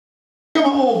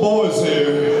old boys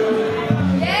here.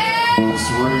 Yeah!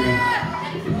 That's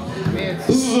ringing.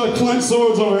 This is Clint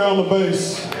Swords over here on the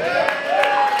bass.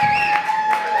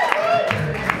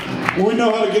 We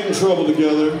know how to get in trouble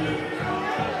together.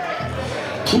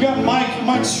 We got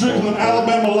Mike Strickland,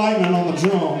 Alabama Lightning on the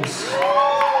drums.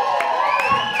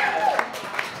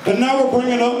 And now we're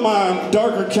bringing up my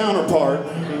darker counterpart.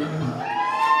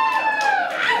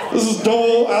 This is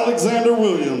Dole Alexander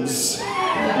Williams.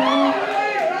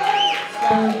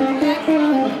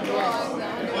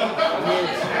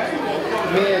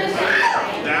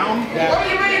 Down?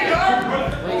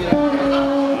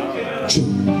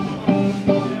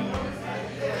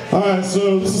 Alright,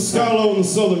 so this is Skylo and the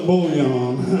Southern Bouillon.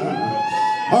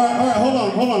 Alright,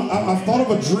 hold on. I thought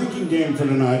of a drinking game for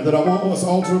tonight that I want us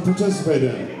all to participate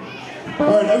in.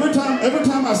 Alright, every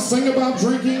time I sing about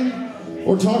drinking,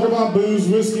 or talk about booze,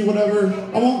 whiskey, whatever,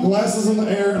 I want glasses in the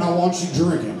air and I want you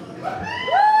drinking.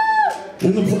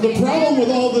 And the problem with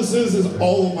all this is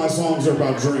all of my songs are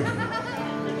about drinking.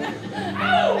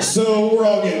 So we're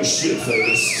all getting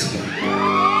shit-faced.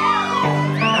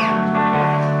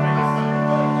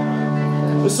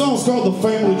 This song's called The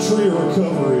Family Tree of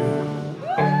Recovery.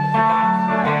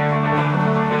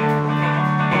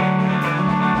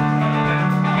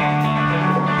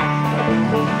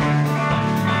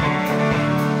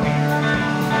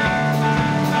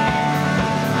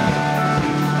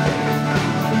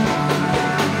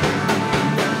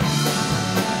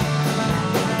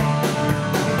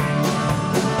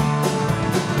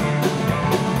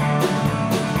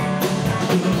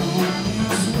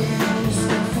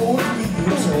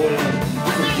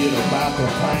 About the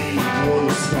pain or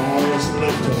the scars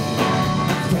left up.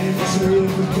 Family tree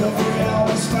of recovery,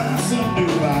 always find some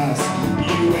new lies.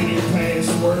 You and your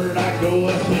password, I go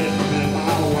ahead and be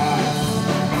my wife.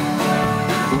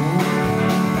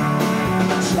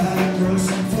 Try to grow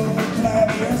some food and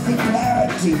cloudy earth and cloud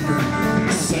deeper.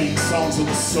 Sing songs of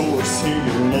the source, hear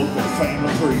your local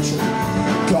family preacher.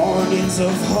 Gardens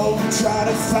of hope, try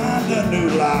to find a new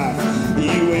life.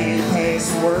 You and your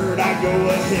password, I go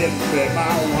ahead and be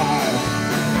my wife.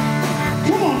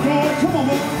 Come on, God, come on,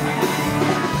 man.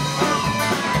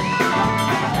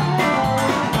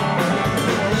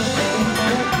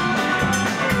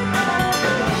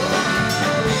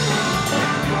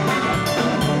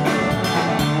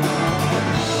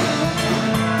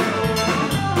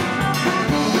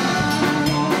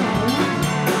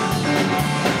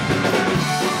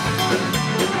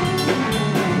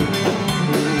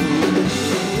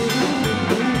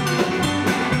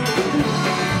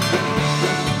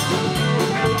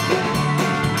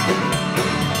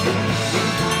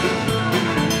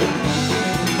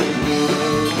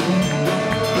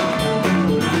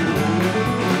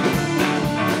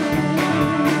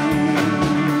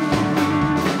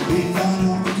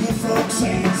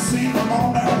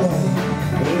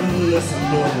 Listen,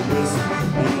 brother, listen,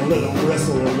 and let them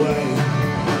wrestle away.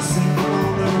 Sing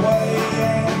on their way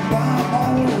and bomb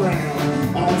all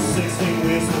around. On 16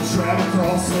 wheels we'll travel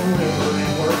across the river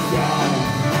and we're gone.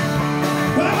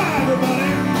 Bye-bye, everybody.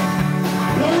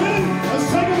 Y'all ready? Let's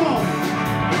take them on.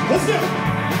 Let's go.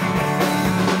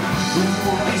 We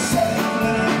want to be saved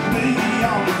and be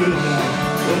on the good life.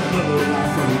 Another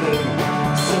life for living.